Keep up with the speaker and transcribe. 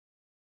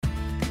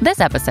This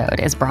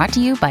episode is brought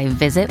to you by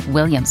Visit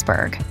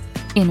Williamsburg.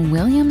 In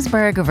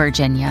Williamsburg,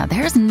 Virginia,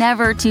 there's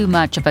never too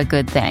much of a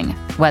good thing.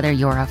 Whether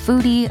you're a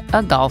foodie,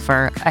 a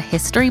golfer, a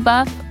history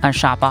buff, a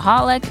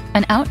shopaholic,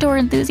 an outdoor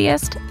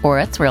enthusiast, or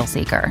a thrill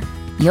seeker,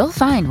 you'll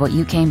find what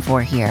you came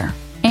for here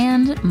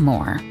and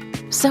more.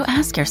 So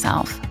ask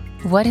yourself,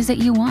 what is it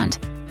you want?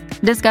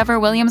 Discover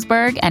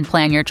Williamsburg and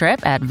plan your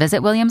trip at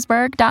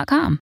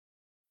visitwilliamsburg.com.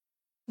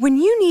 When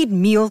you need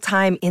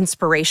mealtime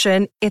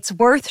inspiration, it's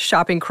worth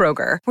shopping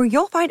Kroger, where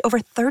you'll find over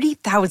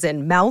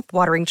 30,000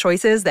 mouth-watering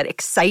choices that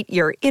excite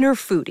your inner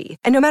foodie.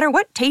 And no matter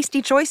what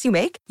tasty choice you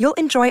make, you'll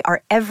enjoy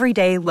our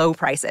everyday low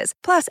prices,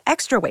 plus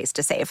extra ways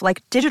to save,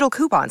 like digital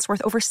coupons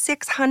worth over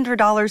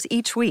 $600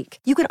 each week.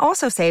 You can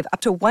also save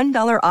up to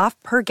 $1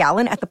 off per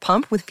gallon at the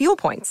pump with fuel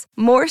points.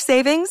 More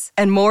savings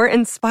and more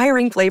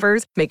inspiring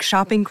flavors make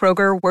shopping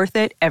Kroger worth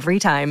it every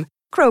time.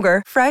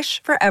 Kroger,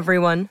 fresh for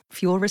everyone.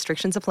 Fuel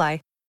restrictions apply.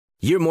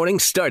 Your morning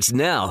starts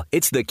now.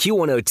 It's the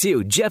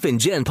Q102 Jeff and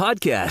Jen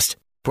podcast,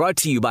 brought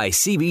to you by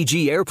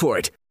CBG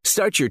Airport.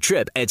 Start your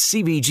trip at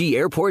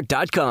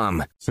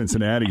CBGAirport.com.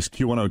 Cincinnati's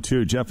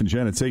Q102, Jeff and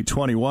Jen, it's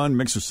 8:21.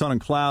 Mix of sun and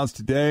clouds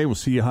today. We'll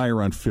see you high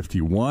around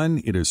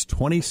 51. It is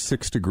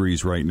 26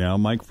 degrees right now.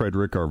 Mike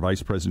Frederick, our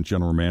Vice President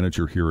General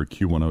Manager here at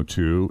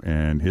Q102,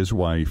 and his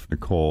wife,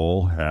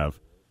 Nicole, have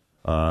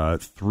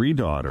 3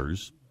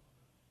 daughters,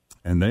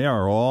 and they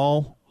are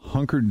all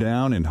hunkered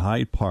down in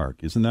Hyde Park.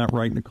 Isn't that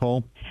right,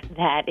 Nicole?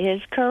 That is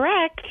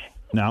correct.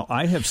 Now,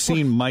 I have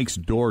seen Mike's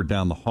door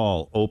down the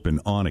hall open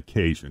on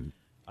occasion.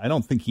 I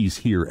don't think he's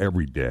here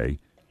every day.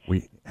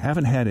 We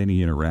haven't had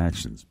any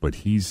interactions, but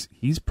he's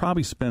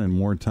probably spending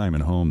more time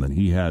at home than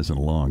he has in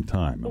a long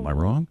time. Am I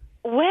wrong?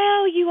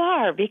 Well, you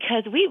are,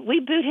 because we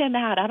boot him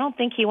out. I don't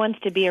think he wants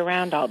to be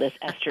around all this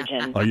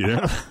estrogen. Oh,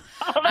 yeah?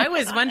 I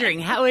was wondering,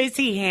 how is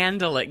he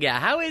handling? Yeah,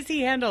 how is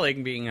he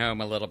handling being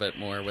home a little bit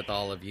more with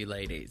all of you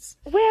ladies?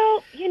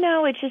 Well,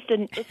 it's just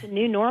it's a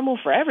new normal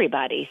for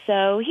everybody.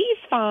 So he's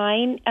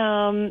fine.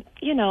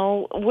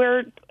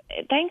 We're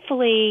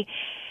thankfully.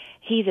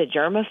 He's a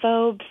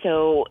germaphobe,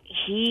 so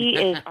he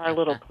is our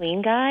little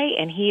clean guy,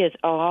 and he is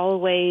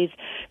always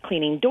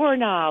cleaning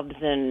doorknobs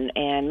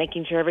and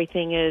making sure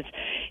everything is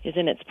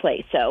in its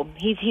place. So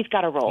he's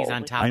got a role. He's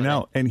on top. I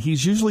know, and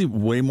he's usually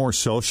way more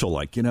social.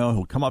 Like,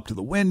 he'll come up to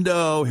the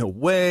window, he'll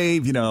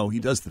wave, he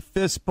does the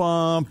fist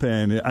bump,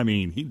 and I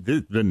mean,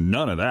 there's been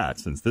none of that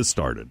since this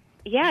started.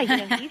 Yeah,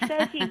 he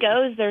says he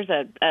goes, there's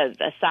a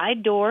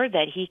side door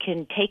that he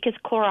can take his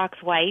Clorox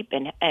wipe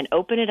and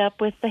open it up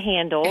with the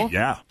handle.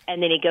 Yeah.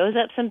 And then he goes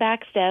up some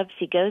back steps,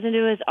 he goes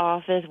into his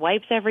office,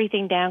 wipes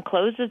everything down,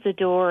 closes the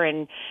door,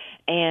 and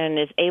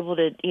is able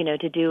to,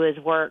 to do his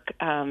work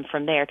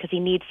from there, because he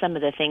needs some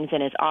of the things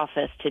in his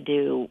office to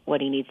do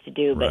what he needs to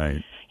do. But,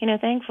 right.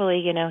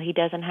 Thankfully, he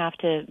doesn't have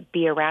to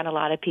be around a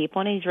lot of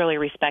people, and he's really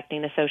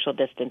respecting the social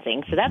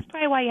distancing. So that's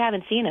probably why you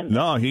haven't seen him.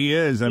 No, he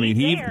is. I mean,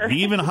 he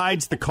even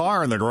hides the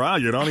car in the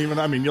garage. You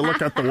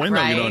look out the window,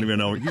 right. You don't even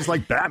know. He's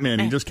like Batman.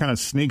 He just kind of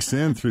sneaks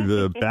in through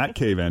the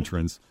Batcave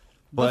entrance.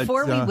 But,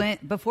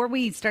 before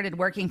we started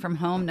working from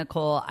home,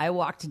 Nicole, I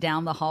walked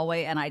down the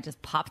hallway and I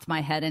just popped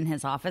my head in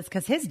his office,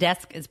 because his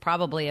desk is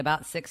probably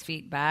about 6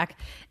 feet back,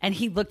 and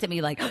he looked at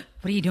me like, "What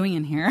are you doing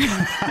in here?"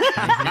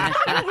 I'm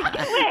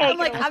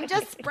like, "I'm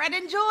just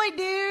spreading joy,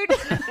 dude."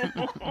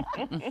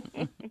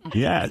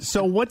 Yeah.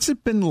 So what's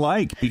it been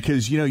like?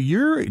 Because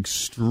you're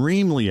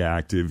extremely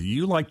active.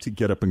 You like to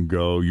get up and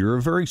go. You're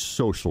a very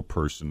social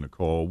person,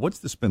 Nicole. What's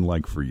this been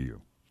like for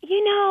you?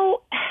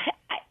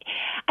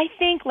 I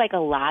think, like a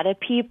lot of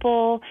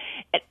people,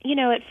 at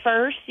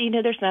first,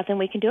 there's nothing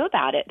we can do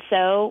about it.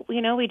 So,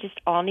 we just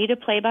all need to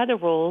play by the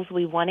rules.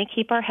 We want to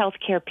keep our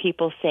healthcare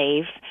people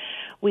safe.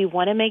 We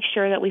want to make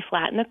sure that we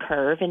flatten the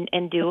curve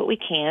and do what we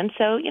can.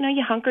 So, you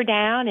hunker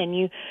down and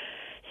you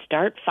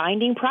start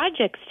finding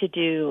projects to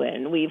do.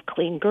 And we've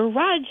cleaned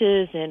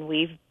garages, and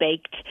we've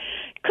baked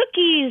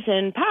cookies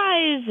and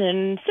pies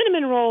and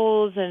cinnamon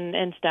rolls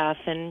and stuff,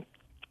 and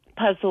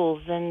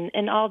puzzles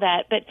and all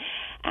that. But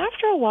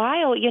after a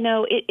while,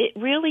 it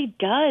really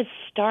does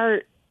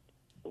start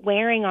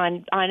wearing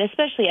on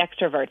especially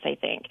extroverts, I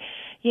think.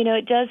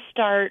 It does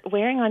start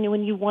wearing on you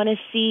when you want to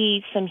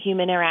see some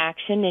human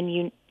interaction, and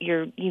you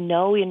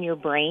know in your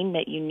brain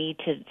that you need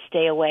to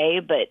stay away,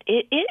 but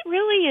it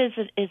really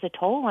is a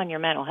toll on your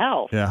mental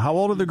health. Yeah. How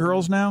old are the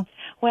girls now?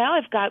 Well,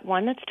 I've got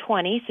one that's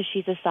 20, so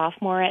she's a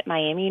sophomore at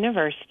Miami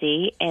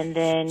University, and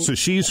then So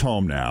she's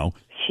home now.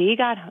 She's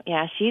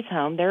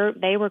home.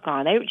 They were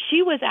gone.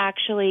 She was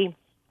actually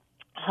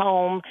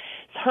home.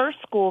 Her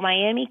school,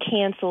 Miami,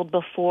 canceled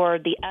before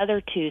the other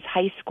two's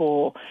high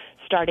school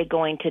started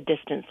going to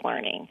distance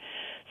learning.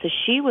 So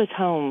she was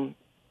home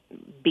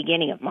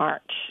beginning of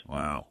March.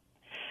 Wow.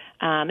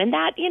 And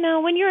that,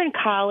 when you're in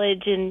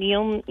college and you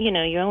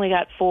only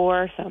got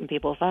 4, some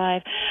people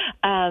 5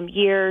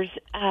 years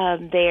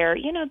there,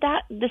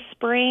 that the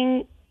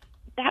spring,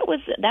 that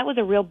was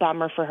a real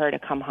bummer for her to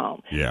come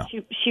home. Yeah.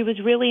 She was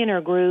really in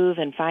her groove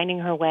and finding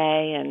her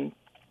way, and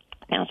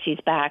now she's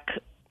back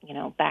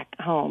back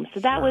home. So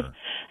that was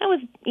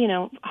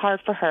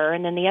hard for her.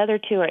 And then the other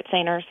two are at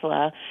St.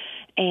 Ursula,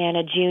 and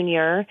a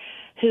junior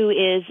who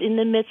is in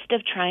the midst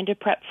of trying to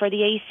prep for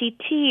the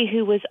ACT,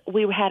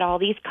 we had all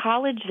these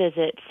college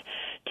visits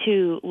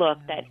to look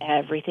that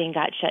everything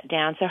got shut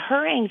down. So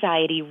her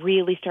anxiety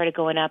really started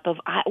going up of,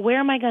 where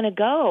am I going to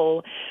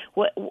go?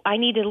 I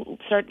need to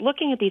start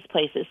looking at these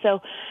places.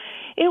 So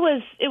it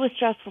was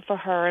stressful for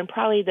her, and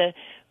probably the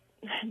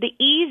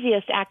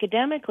easiest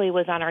academically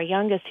was on our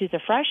youngest, who's a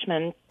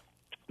freshman.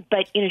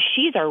 But,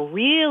 she's a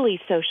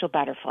really social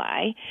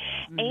butterfly,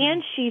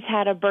 and she's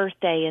had a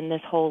birthday in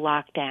this whole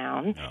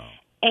lockdown. No.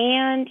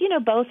 And,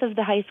 both of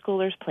the high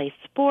schoolers play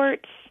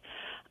sports.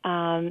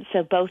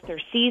 So both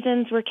their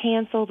seasons were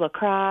canceled,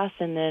 lacrosse,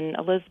 and then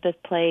Elizabeth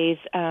plays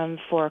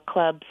for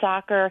club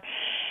soccer.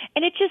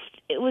 And it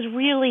was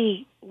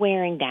really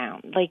wearing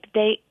down. Like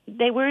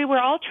we were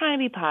all trying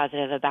to be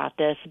positive about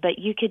this, but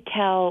you could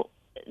tell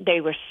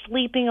they were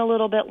sleeping a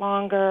little bit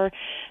longer.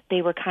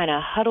 They were kind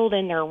of huddled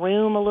in their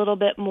room a little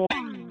bit more.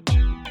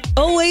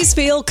 Always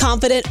feel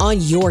confident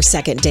on your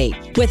second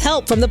date with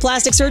help from the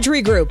Plastic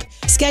Surgery Group.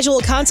 Schedule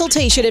a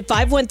consultation at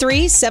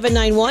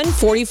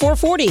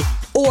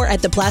 513-791-4440 or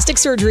at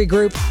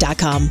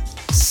theplasticsurgerygroup.com.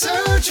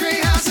 Surgery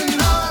has an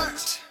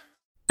art.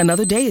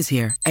 Another day is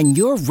here and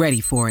you're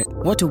ready for it.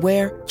 What to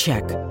wear?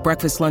 Check.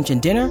 Breakfast, lunch,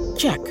 and dinner?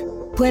 Check.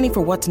 Planning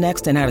for what's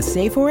next and how to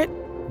save for it?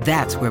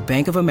 That's where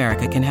Bank of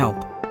America can help.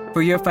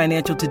 For your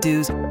financial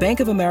to-dos,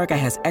 Bank of America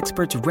has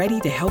experts ready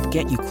to help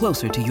get you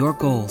closer to your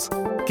goals.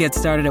 Get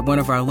started at one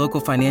of our local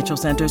financial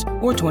centers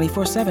or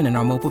 24/7 in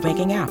our mobile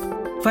banking app.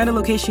 Find a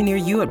location near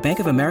you at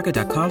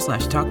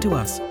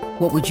bankofamerica.com/talktous.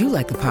 What would you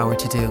like the power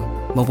to do?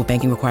 Mobile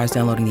banking requires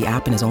downloading the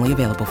app and is only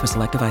available for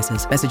select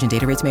devices. Message and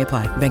data rates may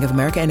apply. Bank of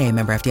America NA,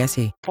 member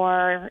FDIC.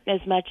 Or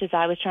as much as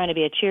I was trying to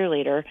be a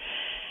cheerleader,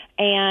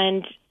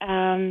 and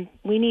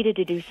we needed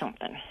to do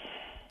something.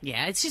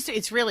 Yeah,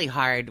 it's really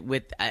hard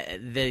with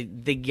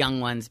the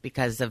young ones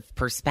because of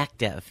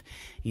perspective.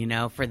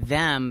 For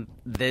them,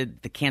 the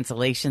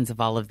cancellations of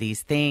all of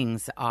these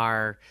things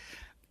are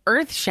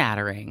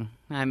earth-shattering.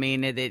 I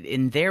mean,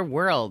 in their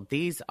world,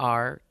 these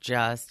are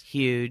just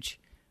huge,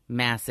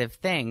 massive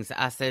things.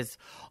 Us as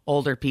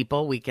older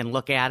people, we can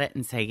look at it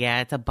and say,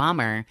 yeah, it's a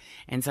bummer.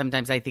 And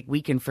sometimes I think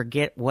we can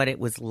forget what it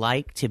was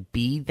like to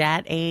be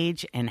that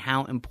age and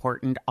how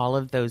important all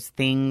of those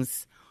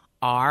things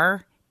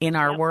are in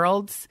our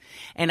worlds.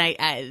 And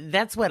I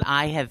that's what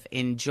I have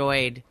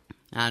enjoyed.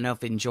 I don't know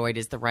if enjoyed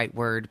is the right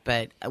word,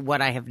 but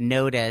what I have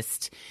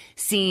noticed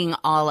seeing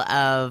all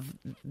of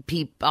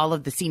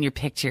the senior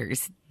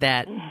pictures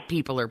that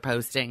people are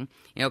posting,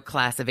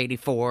 class of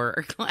 84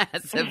 or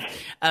class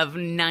of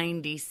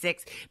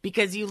 96,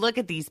 because you look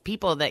at these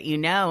people that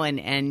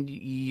and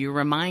you're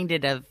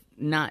reminded of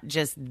not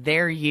just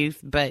their youth,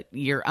 but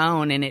your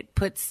own. And it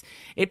puts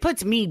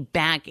me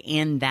back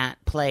in that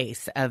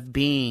place of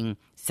being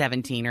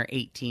 17 or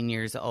 18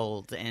 years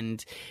old.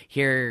 And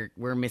here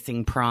we're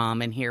missing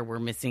prom, and here we're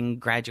missing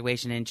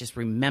graduation, and just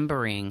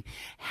remembering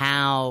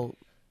how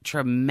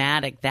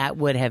traumatic that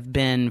would have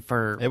been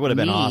for me. It would have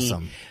been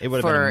awesome. It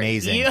would have been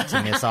amazing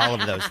to miss all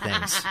of those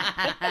things.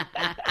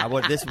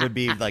 This would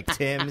be like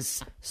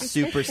Tim's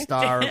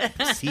superstar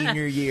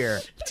senior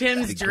year.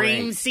 Tim's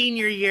dream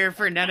senior year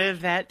for none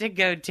of that to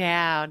go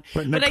down.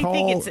 But Nicole, I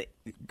think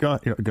go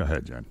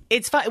ahead, Jen.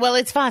 It's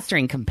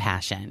fostering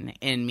compassion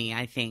in me,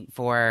 I think,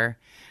 for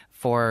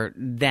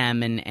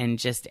them and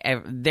just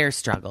their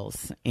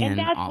struggles. And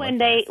that's when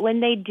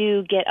they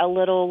do get a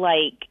little,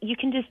 you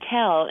can just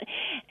tell.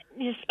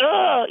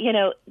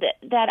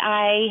 That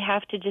I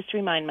have to just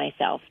remind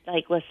myself,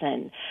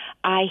 listen,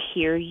 I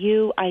hear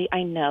you.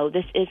 I know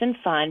this isn't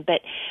fun,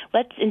 but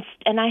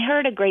and I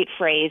heard a great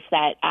phrase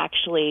that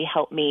actually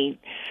helped me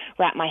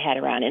wrap my head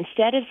around.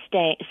 Instead of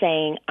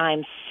saying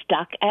I'm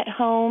stuck at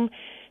home,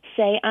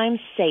 say I'm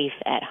safe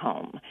at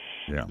home.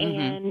 Yeah.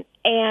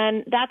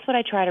 And that's what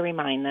I try to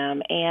remind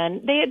them.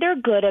 And they're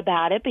good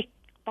about it.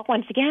 But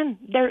once again,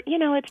 they're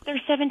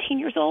 17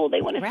 years old.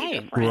 They want to see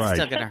their friends. Right. It's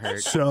still going to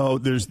hurt. So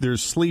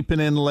there's sleeping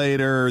in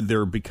later.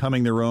 They're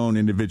becoming their own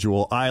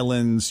individual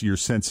islands. You're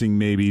sensing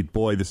maybe,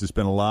 boy, this has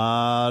been a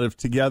lot of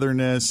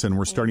togetherness, and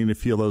we're starting to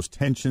feel those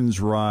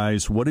tensions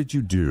rise. What did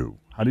you do?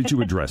 How did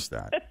you address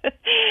that?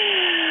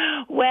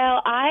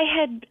 Well, I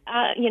had,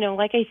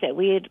 like I said,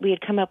 we had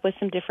come up with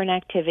some different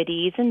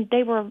activities, and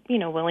they were,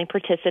 willing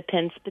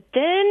participants. But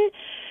then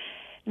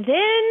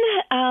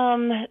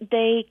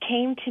they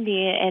came to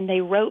me and they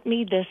wrote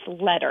me this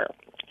letter,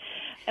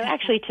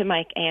 actually to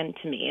Mike and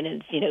to me, and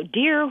it's,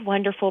 dear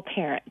wonderful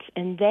parents.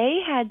 And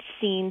they had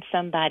seen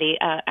somebody,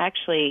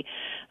 actually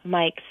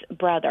Mike's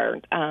brother,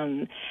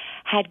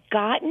 had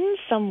gotten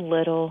some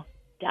little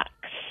ducks.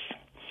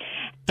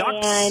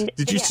 Ducks? And,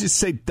 did you just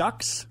say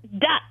ducks?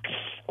 Ducks,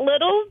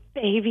 little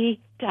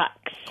baby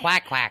ducks.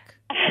 Quack, quack.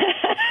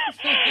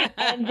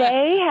 And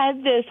they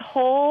had this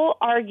whole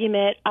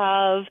argument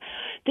of,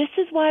 this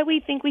is why we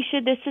think we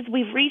should,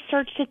 we've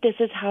researched it, this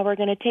is how we're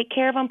going to take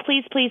care of them,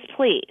 please, please,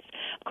 please.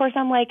 Of course,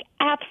 I'm like,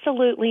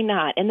 absolutely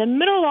not. In the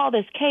middle of all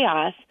this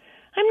chaos,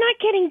 I'm not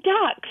getting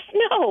ducks.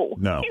 No,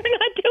 No. you're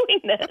not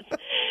doing this.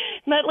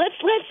 But let's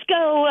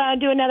go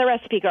do another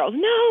recipe, girls.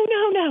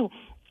 No.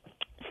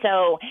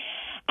 So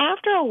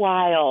after a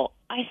while,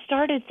 I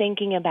started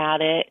thinking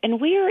about it,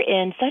 and we are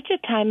in such a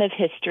time of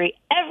history.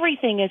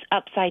 Everything is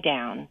upside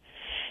down.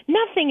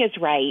 Nothing is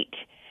right.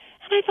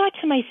 And I thought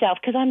to myself,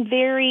 because I'm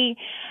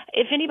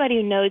if anybody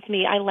who knows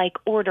me, I like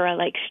order, I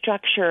like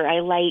structure,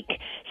 I like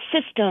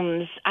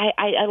systems,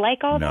 I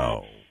like all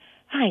that.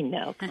 I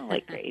know, kind of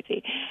like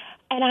crazy.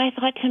 And I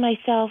thought to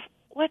myself,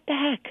 what the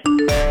heck?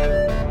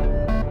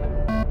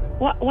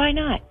 Why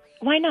not?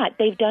 Why not?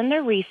 They've done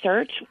their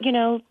research,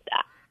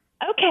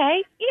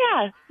 okay,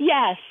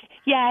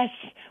 yes,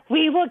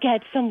 we will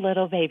get some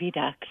little baby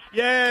ducks.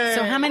 Yay!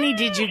 So how many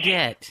did you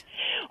get?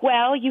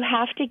 Well, you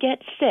have to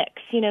get 6.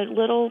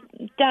 Little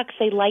ducks,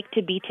 they like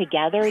to be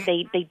together.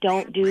 They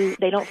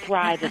don't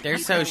thrive. They're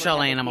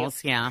social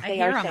animals, yeah.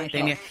 They are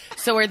social.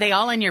 So are they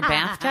all in your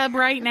bathtub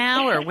right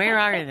now, or where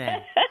are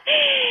they?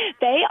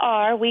 They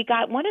are. We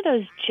got one of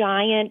those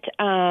giant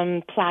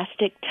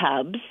plastic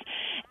tubs,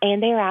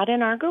 and they're out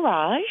in our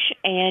garage.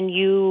 And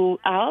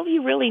all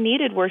you really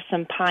needed were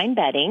some pine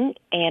bedding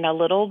and a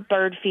little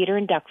bird feeder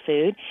and duck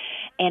food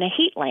and a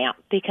heat lamp,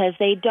 because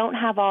they don't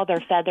have all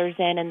their feathers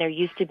in, and they're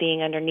used to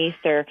being underneath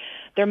their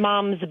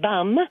mom's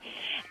bum.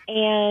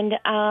 And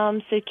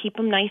so keep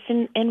them nice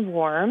and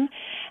warm.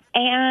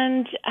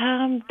 And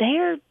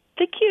they're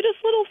the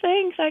cutest little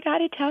things, I got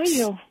to tell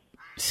you.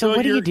 So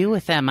what do you do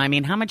with them? I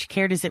mean, how much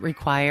care does it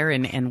require,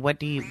 and what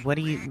do you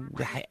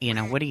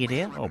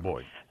do? Oh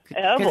boy.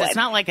 Because it's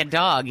not like a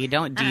dog. Do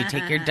you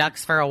take your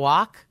ducks for a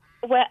walk?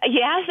 Well,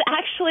 yes,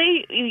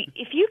 actually,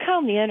 if you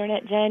comb the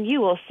internet, Jen,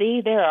 you will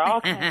see there are all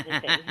kinds of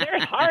things.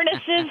 There's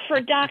harnesses for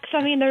ducks.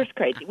 I mean, there's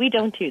crazy. We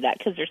don't do that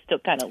because they're still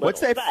kind of little.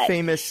 What's that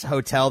famous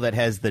hotel that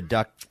has the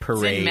duck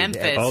parade? It's in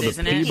Memphis,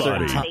 isn't it?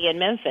 Peabody. In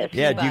Memphis.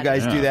 Yeah, do you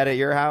guys do that at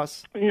your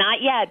house?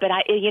 Not yet, but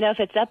if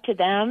it's up to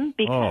them,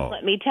 because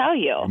let me tell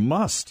you. You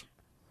must.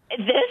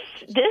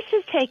 This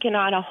has taken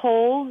on a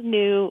whole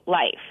new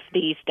life,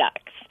 these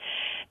ducks.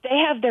 They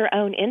have their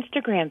own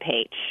Instagram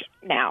page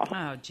now.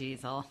 Oh,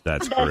 geez.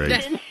 That's great. The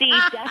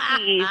Cincy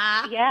Duckies.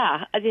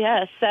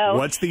 Yeah. So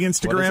what's the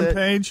Instagram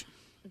page?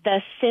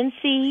 The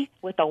Cincy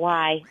with a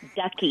Y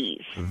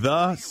Duckies.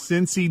 The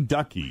Cincy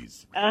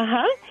Duckies.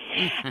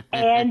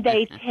 And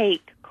they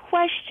take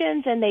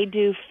questions and they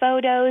do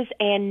photos.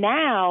 And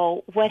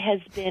now what has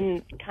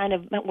been kind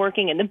of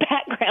working in the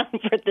background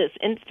for this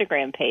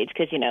Instagram page,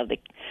 because,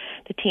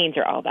 the teens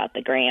are all about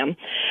the gram,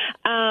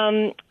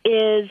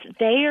 is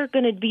they are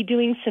going to be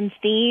doing some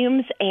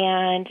themes.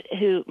 And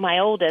my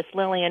oldest,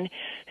 Lillian,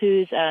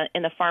 who's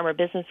in the Farmer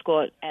Business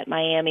School at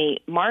Miami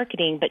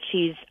marketing, but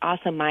she's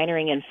also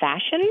minoring in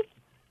fashion.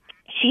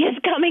 She is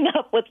coming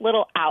up with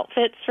little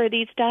outfits for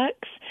these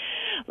ducks.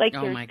 Like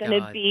there's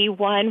going to be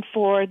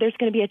there's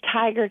going to be a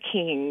Tiger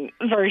King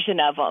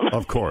version of them.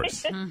 Of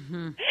course.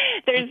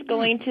 There's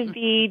going to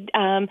be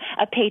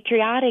a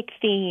patriotic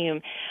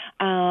theme.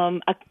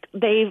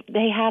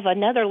 They have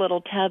another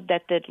little tub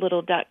that the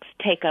little ducks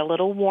take a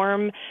little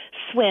warm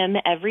swim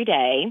every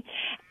day.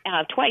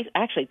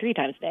 3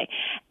 times a day.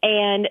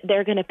 And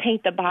they're going to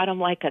paint the bottom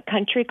like a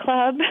country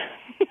club.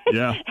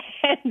 Yeah.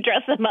 And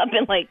dress them up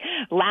in like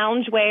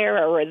loungewear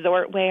or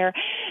resort wear.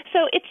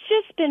 So it's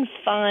just been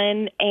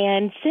fun.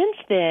 And since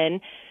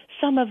then,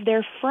 some of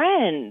their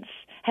friends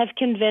have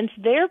convinced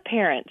their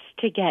parents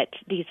to get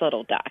these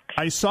little ducks.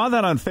 I saw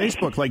that on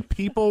Facebook. Like,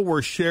 people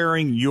were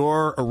sharing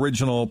your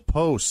original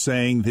post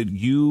saying that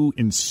you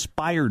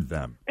inspired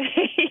them.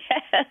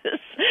 Yes.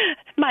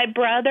 My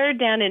brother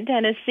down in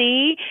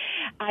Tennessee,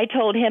 I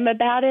told him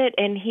about it,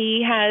 and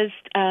he has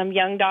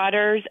young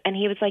daughters, and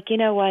he was like, you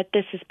know what,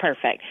 this is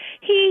perfect.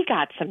 He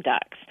got some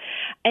ducks.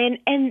 And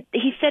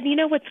he said, you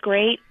know what's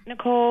great,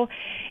 Nicole,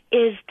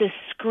 is the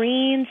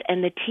screens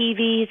and the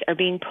TVs are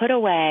being put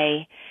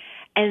away,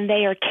 and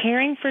they are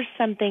caring for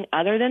something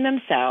other than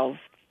themselves.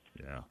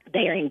 Yeah.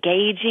 They are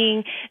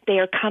engaging. They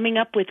are coming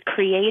up with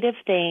creative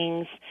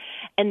things,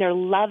 and they're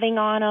loving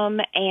on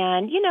them.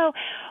 And,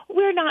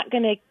 we're not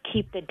going to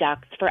keep the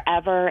ducks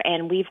forever,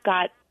 and we've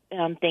got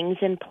things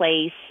in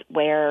place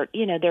where,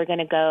 they're going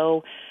to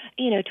go,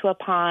 to a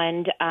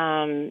pond,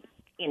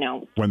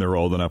 when they're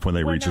old enough, when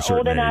they reach a certain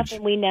old enough, age.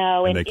 and we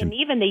know, and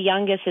even the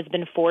youngest has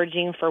been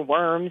foraging for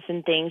worms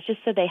and things just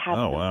so they have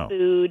some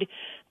food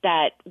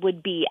that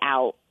would be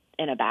out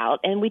and about.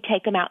 And we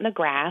take them out in the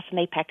grass, and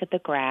they peck at the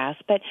grass.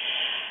 But,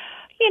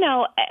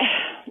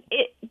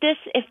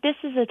 if this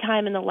is a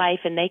time in the life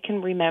and they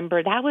can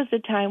remember, that was the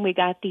time we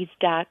got these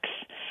ducks.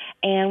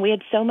 And we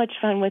had so much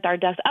fun with our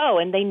ducks. Oh,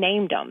 and they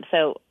named them.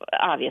 So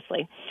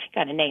obviously,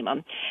 got to name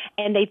them.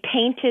 And they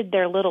painted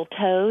their little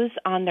toes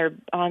on their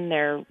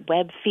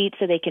web feet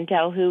so they can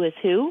tell who is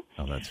who.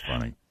 Oh, that's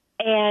funny.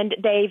 And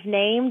they've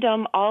named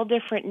them all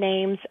different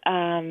names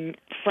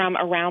from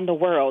around the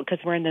world,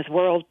 because we're in this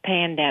world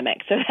pandemic,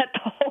 so that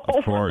the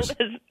whole world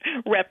is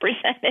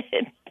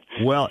represented.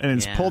 Well, and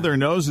it's pulled their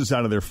noses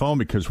out of their phone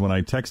because when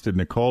I texted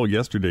Nicole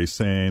yesterday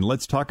saying,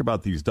 let's talk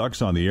about these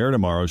ducks on the air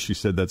tomorrow, she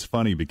said that's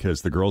funny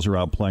because the girls are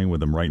out playing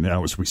with them right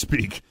now as we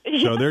speak.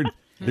 So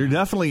they're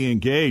definitely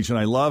engaged, and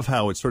I love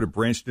how it's sort of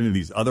branched into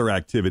these other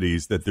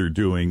activities that they're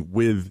doing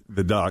with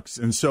the ducks.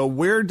 And so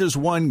where does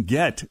one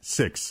get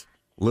 6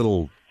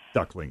 little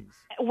ducklings?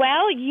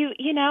 Well,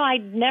 you know, I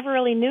never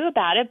really knew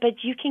about it,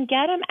 but you can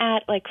get them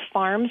at like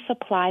farm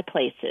supply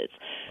places.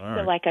 All so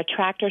right. like a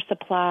Tractor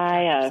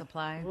Supply,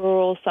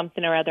 Rural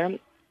something or other.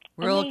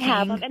 Rural and King.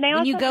 have them, and they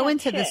when you also go have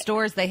into the chicks.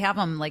 stores, they have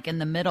them like in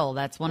the middle.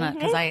 That's one of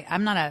because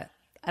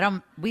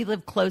we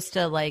live close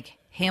to like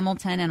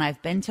Hamilton, and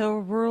I've been to a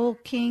Rural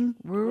King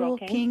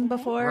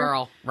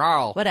before.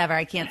 Rural. Whatever,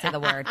 I can't say the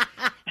word.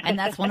 And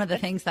that's one of the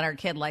things that our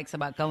kid likes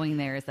about going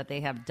there is that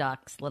they have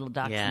ducks, little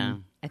ducks,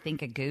 and I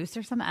think a goose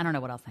or something. I don't know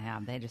what else they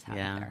have. They just have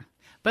it there.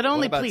 But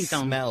only what about please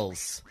don't.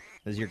 smells?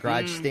 Does your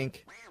garage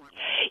stink?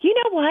 You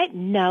know what?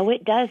 No,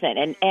 it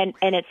doesn't. And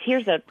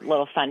here's a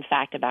little fun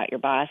fact about your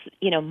boss.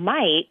 You know,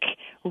 Mike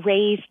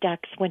raised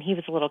ducks when he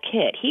was a little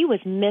kid. He was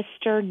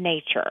Mr.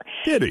 Nature.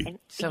 Did he?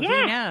 So he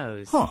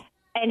knows. Huh.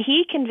 And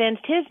he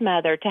convinced his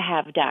mother to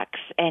have ducks.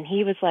 And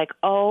he was like,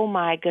 oh,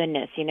 my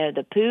goodness, you know,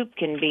 the poop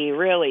can be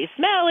really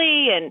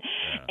smelly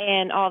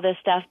and all this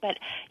stuff. But,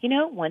 you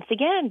know, once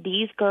again,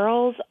 these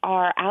girls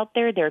are out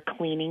there. They're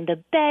cleaning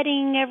the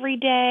bedding every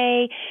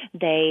day.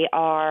 They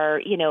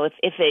are, you know,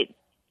 if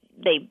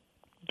they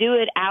do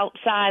it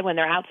outside when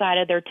they're outside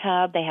of their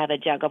tub, they have a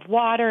jug of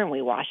water and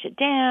we wash it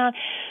down.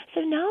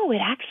 So, no,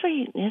 it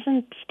actually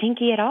isn't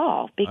stinky at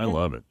all. Because I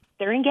love it.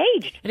 They're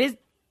engaged. It is.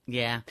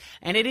 Yeah,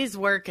 and it is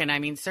work, and I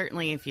mean,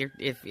 certainly,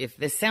 if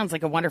this sounds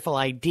like a wonderful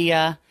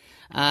idea,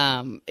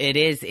 it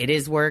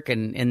is work,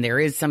 and there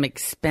is some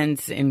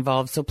expense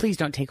involved. So please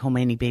don't take home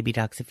any baby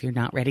ducks if you're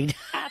not ready to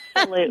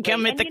Absolutely.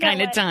 come at the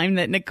kind of time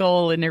that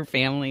Nicole and her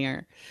family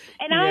are.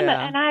 And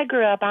I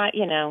grew up,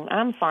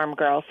 I'm a farm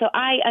girl, so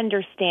I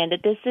understand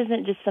that this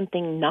isn't just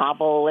something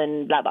novel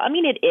and blah blah. I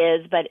mean, it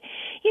is, but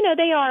you know,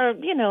 they are,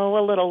 you know,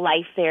 a little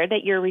life there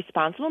that you're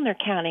responsible, and they're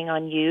counting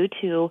on you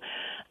to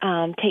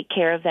take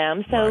care of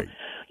them. So, Right.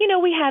 you know,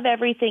 we have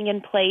everything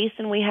in place,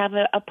 and we have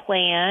a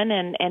plan,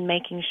 and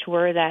making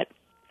sure that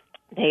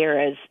they are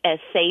as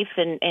safe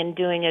and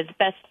doing as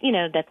best, you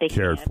know, that they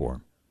Cared can.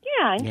 for.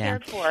 Yeah, and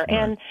cared for.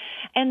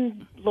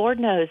 And Lord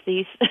knows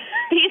these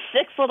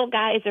 6 little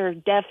guys are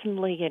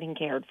definitely getting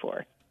cared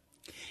for.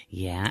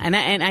 Yeah, and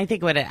I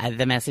think what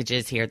the message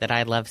is here that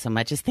I love so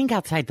much is think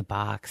outside the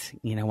box,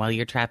 you know, while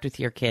you're trapped with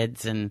your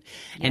kids and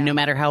no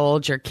matter how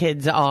old your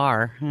kids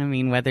are, I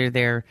mean, whether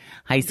they're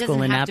high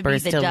school and up or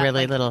still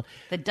really little.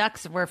 The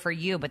ducks were for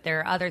you, but there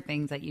are other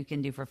things that you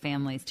can do for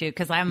families too.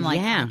 Because I'm like,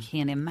 I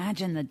can't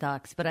imagine the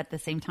ducks, but at the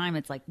same time,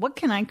 it's like, what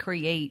can I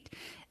create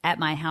at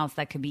my house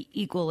that could be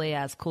equally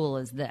as cool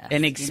as this?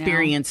 An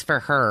experience for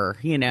her,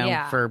 you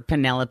know, for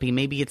Penelope.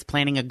 Maybe it's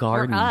planting a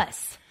garden. For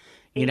us.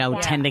 You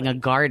know, tending a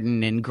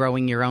garden and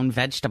growing your own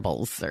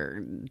vegetables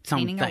or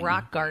something. Painting a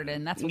rock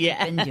garden. That's what we've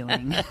been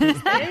doing.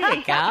 There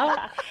you go.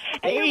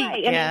 There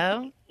you go.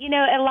 And, you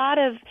know, a lot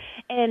of,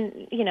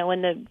 and, you know,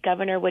 when the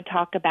governor would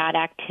talk about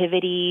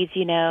activities,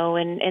 you know,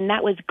 and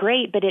that was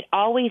great, but it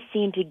always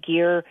seemed to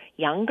gear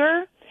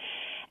younger.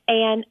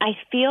 And I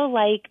feel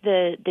like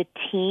the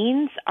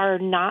teens are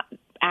not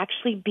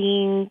actually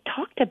being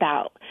talked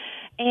about.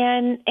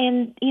 And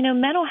you know,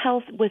 mental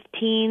health with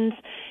teens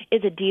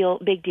is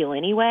big deal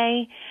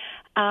anyway.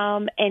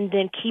 And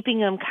then keeping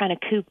them kind of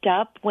cooped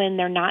up when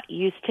they're not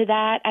used to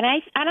that. And I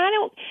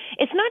don't,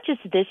 it's not just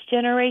this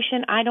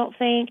generation, I don't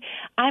think.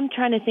 I'm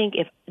trying to think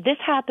if this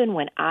happened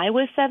when I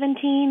was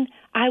 17,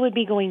 I would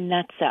be going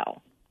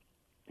nutso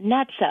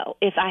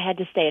if I had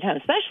to stay at home,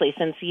 especially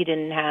since you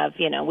didn't have,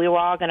 you know, we were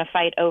all going to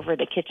fight over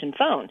the kitchen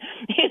phone,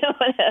 you know,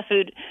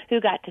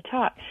 who got to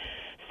talk.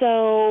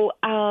 So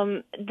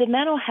the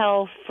mental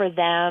health for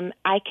them,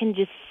 I can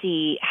just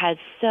see, has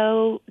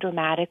so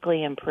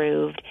dramatically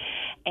improved.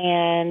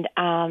 And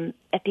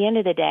at the end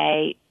of the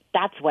day,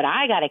 that's what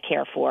I got to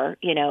care for,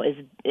 you know,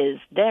 is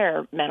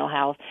their mental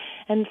health.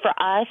 And for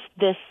us,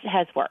 this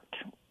has worked.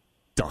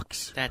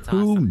 Ducks. That's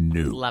Who awesome.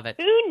 knew? Love it.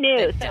 Who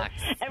knew? So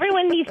Ducks.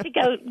 everyone needs to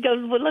go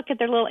look at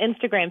their little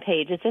Instagram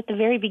page. It's at the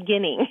very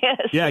beginning.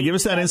 Yeah, give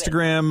us that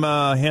Instagram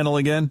handle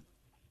again.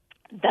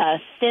 The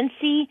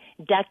Cincy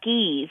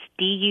Duckies,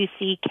 Duckies,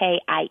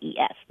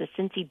 the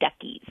Cincy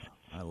Duckies.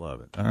 I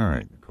love it. All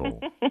right,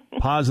 Nicole.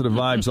 Positive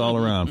vibes all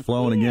around,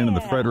 flowing again in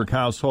the Frederick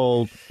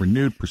household,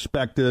 renewed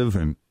perspective,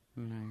 and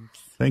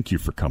thank you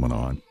for coming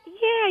on.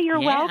 Yeah, you're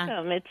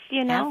welcome. It's,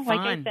 you know, like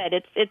I said,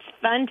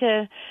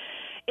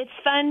 it's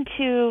fun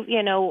to,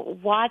 you know,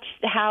 watch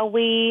how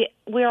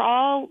we're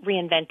all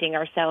reinventing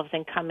ourselves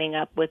and coming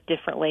up with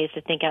different ways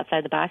to think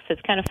outside the box. So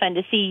it's kind of fun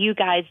to see you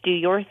guys do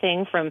your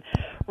thing from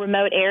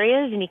remote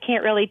areas, and you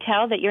can't really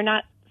tell that you're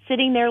not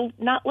sitting there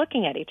not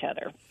looking at each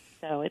other.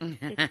 So it's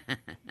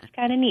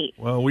kind of neat.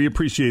 Well, we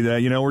appreciate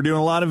that. You know, we're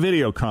doing a lot of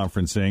video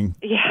conferencing.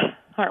 Yeah,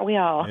 aren't we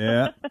all?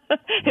 Yeah.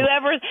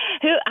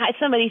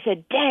 Somebody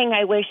said, "Dang,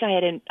 I wish I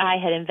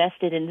had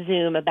invested in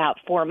Zoom about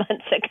 4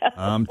 months ago."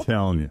 I'm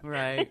telling you.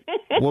 Right.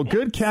 Well,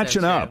 good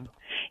catching up.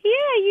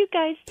 Yeah, you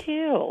guys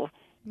too.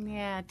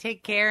 Yeah,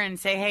 take care and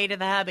say hey to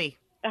the hubby.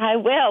 I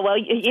will. Well,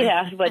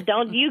 yeah, but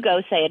don't you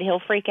go say it.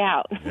 He'll freak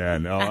out. Yeah,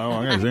 no,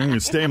 I'm going to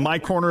stay in my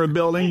corner of the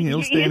building.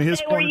 He'll stay in his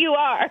stay corner. where you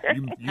are.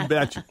 You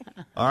betcha.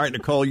 All right,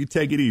 Nicole, you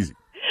take it easy.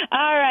 All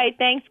right,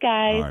 thanks,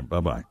 guys. All right,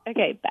 bye-bye.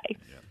 Okay, bye.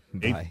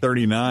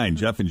 8:39,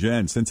 Jeff and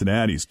Jen,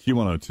 Cincinnati's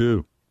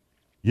Q102.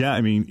 Yeah,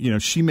 I mean,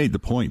 she made the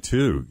point,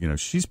 too.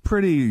 She's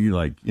pretty,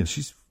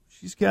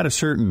 she's got a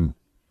certain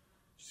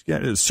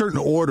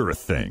order of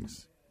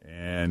things.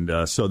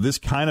 And so this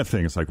kind of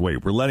thing, it's like,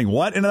 wait, we're letting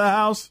what into the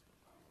house?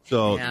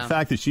 So the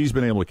fact that she's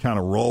been able to kind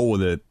of roll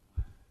with it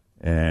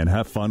and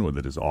have fun with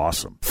it is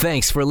awesome.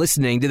 Thanks for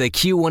listening to the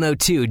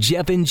Q102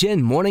 Jeff and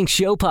Jen Morning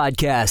Show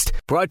podcast,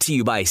 brought to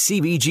you by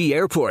CBG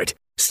Airport.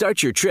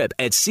 Start your trip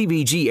at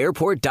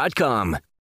CBGAirport.com.